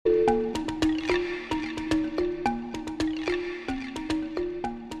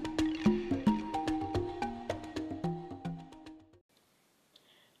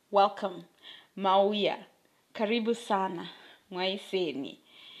welcome. Mauya. Karibu sana. Mwaiseni.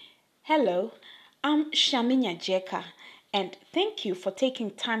 Hello, I'm Shaminya Jeka, and thank you for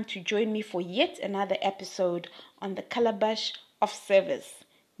taking time to join me for yet another episode on the Calabash of Service.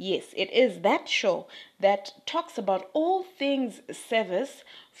 Yes, it is that show that talks about all things service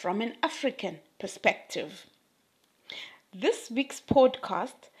from an African perspective. This week's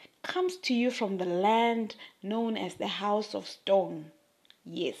podcast comes to you from the land known as the House of Stone.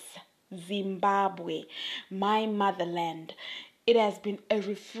 Yes, Zimbabwe, my motherland. It has been a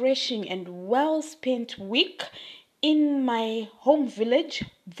refreshing and well-spent week in my home village,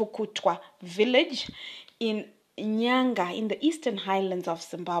 Vukutwa village, in Nyanga, in the eastern highlands of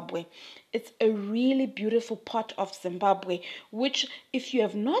Zimbabwe. It's a really beautiful part of Zimbabwe, which if you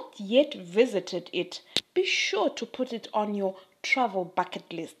have not yet visited it, be sure to put it on your travel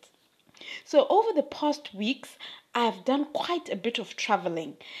bucket list. So over the past weeks, I've done quite a bit of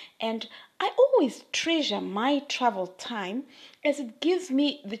traveling, and I always treasure my travel time as it gives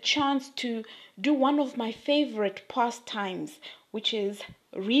me the chance to do one of my favorite pastimes, which is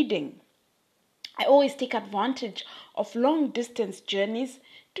reading. I always take advantage of long distance journeys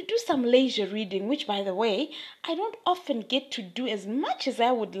to do some leisure reading, which, by the way, I don't often get to do as much as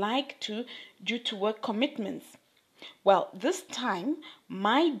I would like to due to work commitments. Well, this time,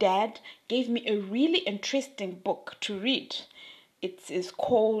 my dad gave me a really interesting book to read. It is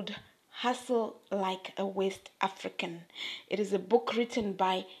called Hustle Like a West African. It is a book written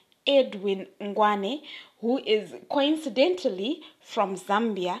by Edwin Ngwane, who is coincidentally from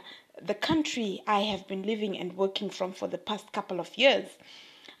Zambia, the country I have been living and working from for the past couple of years.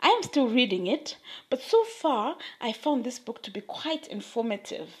 I am still reading it, but so far I found this book to be quite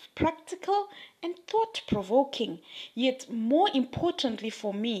informative, practical, and thought-provoking. Yet more importantly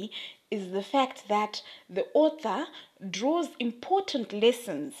for me is the fact that the author draws important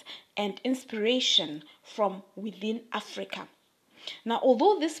lessons and inspiration from within Africa. Now,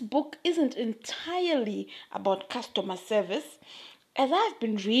 although this book isn't entirely about customer service, as I've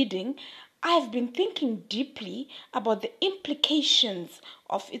been reading, I've been thinking deeply about the implications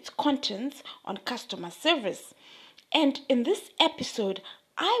of its contents on customer service. And in this episode,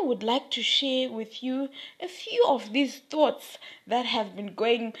 I would like to share with you a few of these thoughts that have been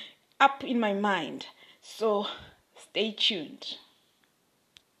going up in my mind. So stay tuned.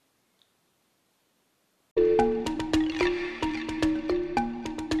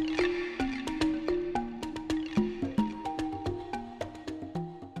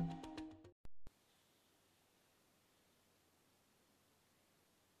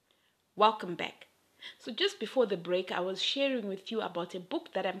 Welcome back. So just before the break, I was sharing with you about a book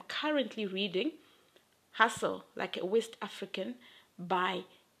that I'm currently reading, Hustle Like a West African by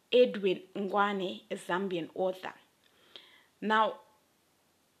Edwin Ngwane, a Zambian author. Now,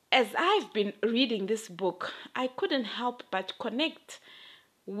 as I've been reading this book, I couldn't help but connect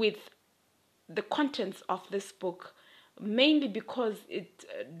with the contents of this book, mainly because it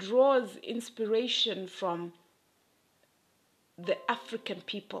draws inspiration from the African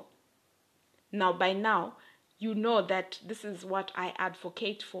people. Now, by now, you know that this is what I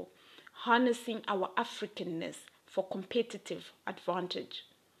advocate for, harnessing our Africanness for competitive advantage.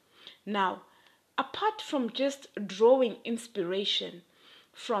 Now, apart from just drawing inspiration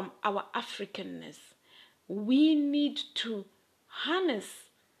from our Africanness, we need to harness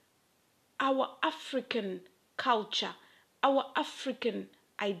our African culture, our African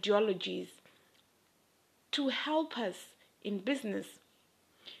ideologies to help us in business.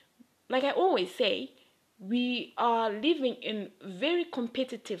 Like I always say, we are living in very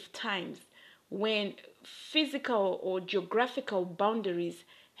competitive times when physical or geographical boundaries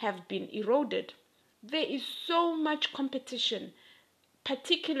have been eroded. There is so much competition,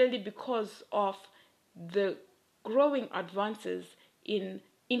 particularly because of the growing advances in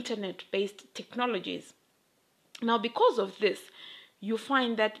internet-based technologies. Now, because of this, you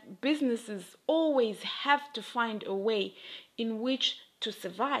find that businesses always have to find a way in which to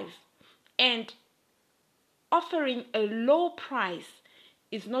survive. And offering a low price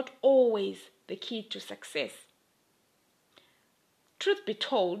is not always the key to success. Truth be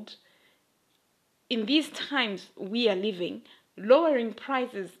told, in these times we are living, lowering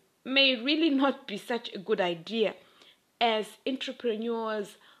prices may really not be such a good idea, as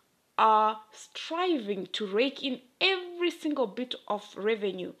entrepreneurs are striving to rake in every single bit of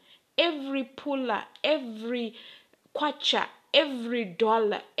revenue, every pula, every kwacha, every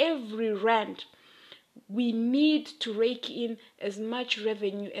dollar, every rand. We need to rake in as much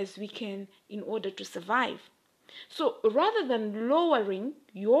revenue as we can in order to survive. So rather than lowering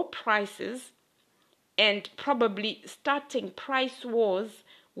your prices and probably starting price wars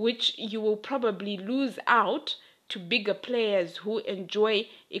which you will probably lose out to bigger players who enjoy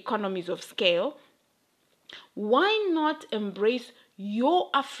economies of scale, why not embrace your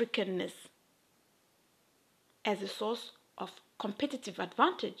Africanness as a source of competitive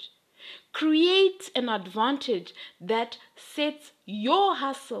advantage? Create an advantage that sets your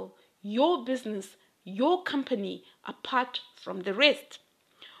hustle, your business, your company apart from the rest.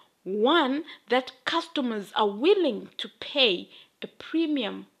 One that customers are willing to pay a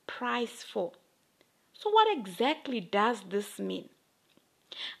premium price for. So what exactly does this mean?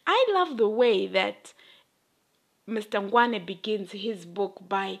 I love the way that Mr. Ngwane begins his book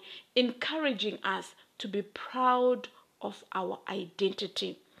by encouraging us to be proud of our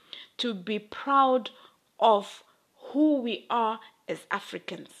identity, to be proud of who we are as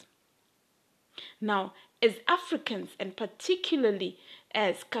Africans. Now, as Africans, and particularly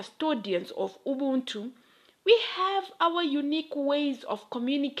as custodians of Ubuntu, we have our unique ways of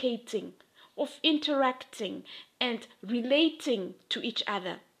communicating, of interacting, and relating to each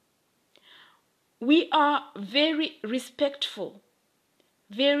other. We are very respectful,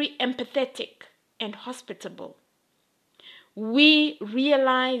 very empathetic, and hospitable. We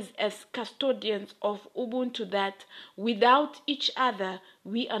realize as custodians of Ubuntu that without each other,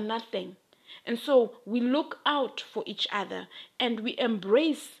 we are nothing. And so we look out for each other and we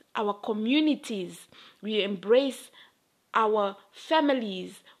embrace our communities, we embrace our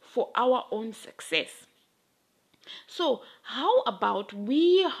families for our own success. So how about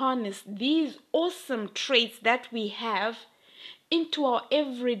we harness these awesome traits that we have into our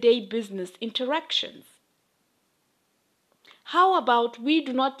everyday business interactions? How about we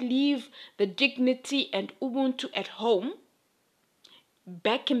do not leave the dignity and Ubuntu at home,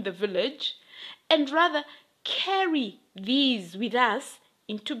 back in the village, and rather carry these with us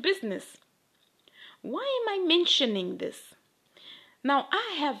into business? Why am I mentioning this? Now,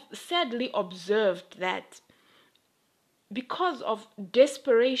 I have sadly observed that because of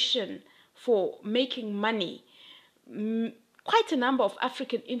desperation for making money, quite a number of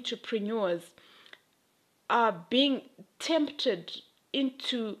African entrepreneurs are being tempted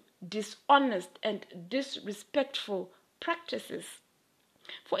into dishonest and disrespectful practices.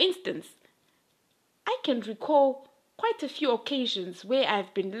 For instance, I can recall quite a few occasions where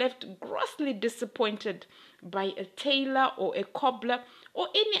I've been left grossly disappointed by a tailor or a cobbler or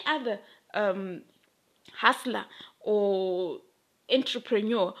any other hustler or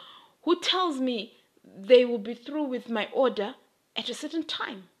entrepreneur who tells me they will be through with my order at a certain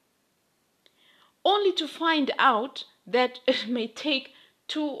time, only to find out that it may take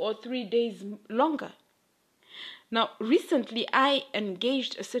 2 or 3 days longer. Now, recently I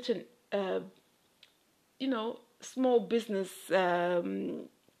engaged a certain, small business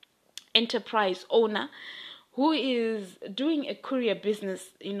enterprise owner who is doing a courier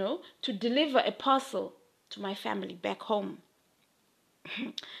business, to deliver a parcel to my family back home.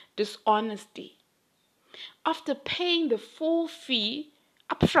 Dishonesty. After paying the full fee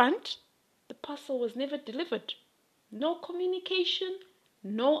upfront, the parcel was never delivered. No communication,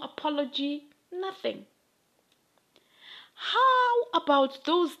 no apology, nothing. How about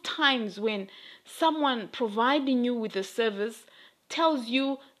those times when someone providing you with a service tells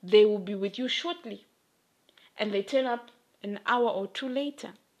you they will be with you shortly, and they turn up an hour or two later?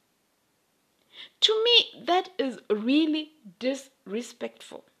 To me, that is really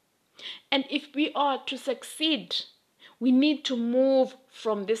disrespectful. And if we are to succeed, we need to move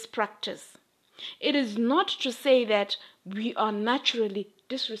from this practice. It is not to say that we are naturally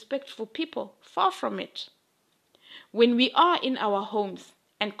disrespectful people. Far from it. When we are in our homes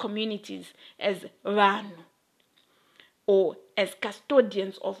and communities as Vanu or as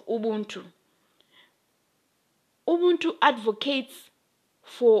custodians of Ubuntu, Ubuntu advocates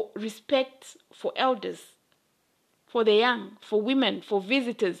for respect for elders, for the young, for women, for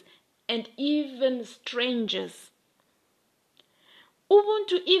visitors, and even strangers.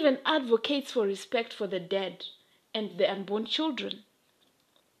 Ubuntu even advocates for respect for the dead and the unborn children.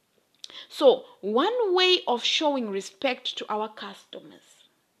 So, one way of showing respect to our customers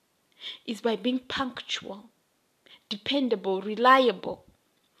is by being punctual, dependable, reliable.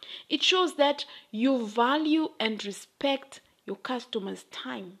 It shows that you value and respect your customers'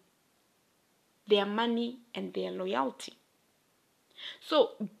 time, their money, and their loyalty.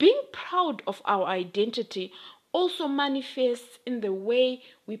 So, being proud of our identity also manifests in the way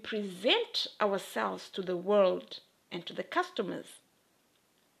we present ourselves to the world and to the customers.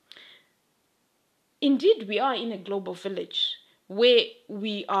 Indeed, we are in a global village where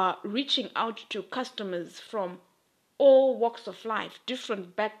we are reaching out to customers from all walks of life,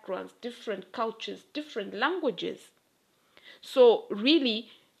 different backgrounds, different cultures, different languages. So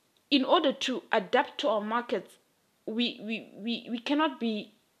really, in order to adapt to our markets, we cannot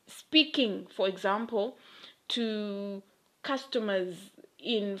be speaking, for example, to customers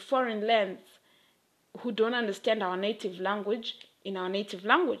in foreign lands who don't understand our native language in our native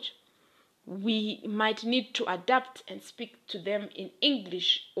language. We might need to adapt and speak to them in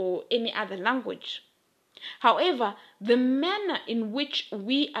English or any other language. However, the manner in which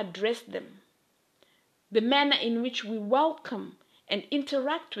we address them, the manner in which we welcome and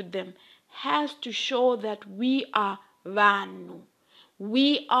interact with them has to show that we are Vanu.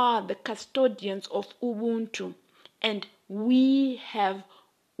 We are the custodians of Ubuntu, and we have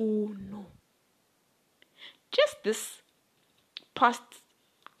Uno. Just this past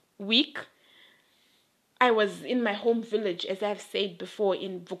week, I was in my home village, as I've said before,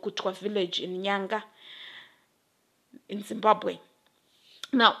 in Vukutwa village in Nyanga, in Zimbabwe.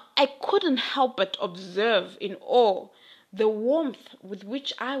 Now, I couldn't help but observe in awe the warmth with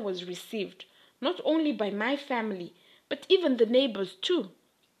which I was received, not only by my family, but even the neighbors too.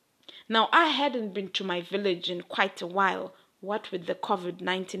 Now, I hadn't been to my village in quite a while. What with the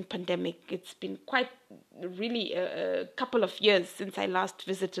COVID-19 pandemic, it's been quite really a couple of years since I last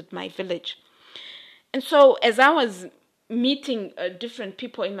visited my village. And so as I was meeting different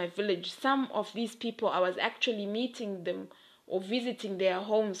people in my village, some of these people, I was actually meeting them or visiting their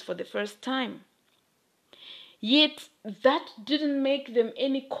homes for the first time. Yet that didn't make them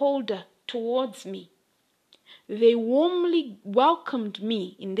any colder towards me. They warmly welcomed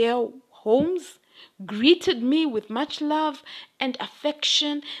me in their homes, greeted me with much love and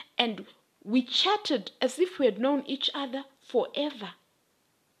affection, and we chatted as if we had known each other forever.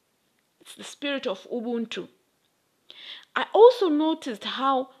 It's the spirit of Ubuntu. I also noticed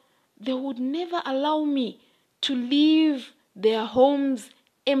how they would never allow me to leave their homes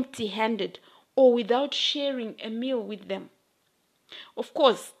empty-handed or without sharing a meal with them. Of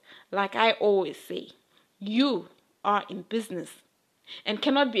course, like I always say, you are in business and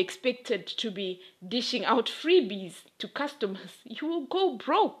cannot be expected to be dishing out freebies to customers. You will go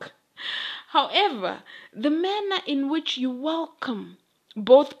broke. However, the manner in which you welcome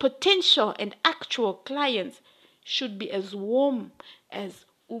both potential and actual clients should be as warm as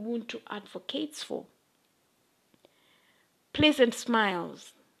Ubuntu advocates for. Pleasant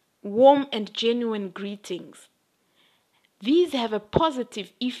smiles, warm and genuine greetings. These have a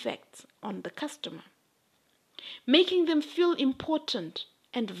positive effect on the customer, making them feel important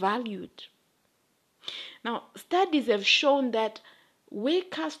and valued. Now, studies have shown that where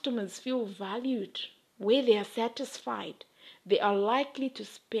customers feel valued, where they are satisfied, they are likely to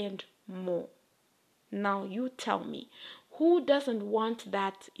spend more. Now, you tell me, who doesn't want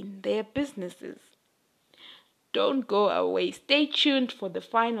that in their businesses? Don't go away. Stay tuned for the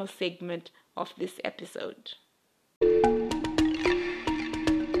final segment of this episode.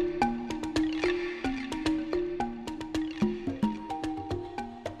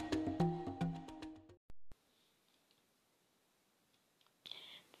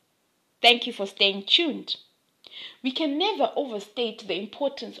 Thank you for staying tuned. We can never overstate the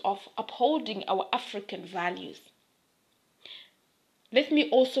importance of upholding our African values. Let me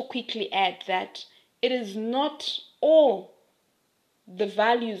also quickly add that it is not all the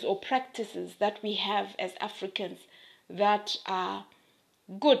values or practices that we have as Africans that are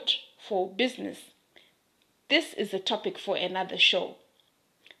good for business. This is a topic for another show.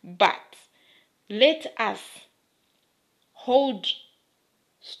 But let us hold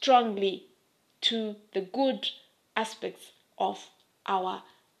strongly to the good aspects of our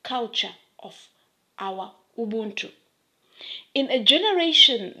culture, of our Ubuntu. In a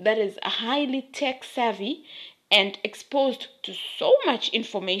generation that is highly tech savvy and exposed to so much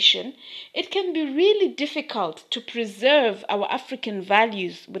information, it can be really difficult to preserve our African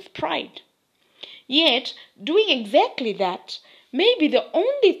values with pride. Yet, doing exactly that may be the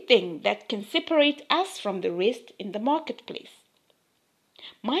only thing that can separate us from the rest in the marketplace.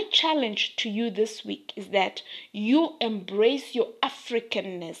 My challenge to you this week is that you embrace your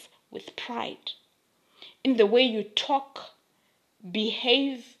Africanness with pride in the way you talk,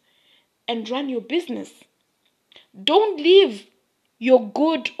 behave, and run your business. Don't leave your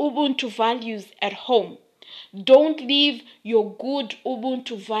good Ubuntu values at home. Don't leave your good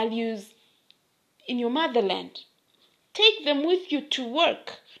Ubuntu values in your motherland. Take them with you to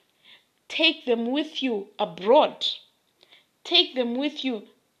work. Take them with you abroad. Take them with you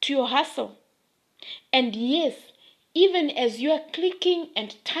to your hustle. And yes, even as you are clicking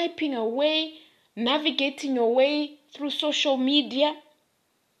and typing away, navigating your way through social media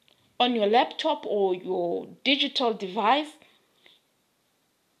on your laptop or your digital device,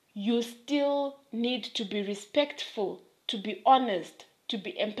 you still need to be respectful, to be honest, to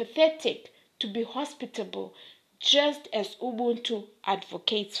be empathetic, to be hospitable, just as Ubuntu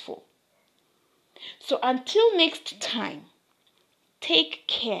advocates for. So until next time, take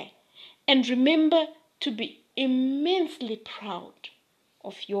care and remember to be immensely proud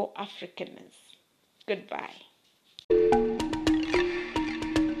of your Africanness. Goodbye.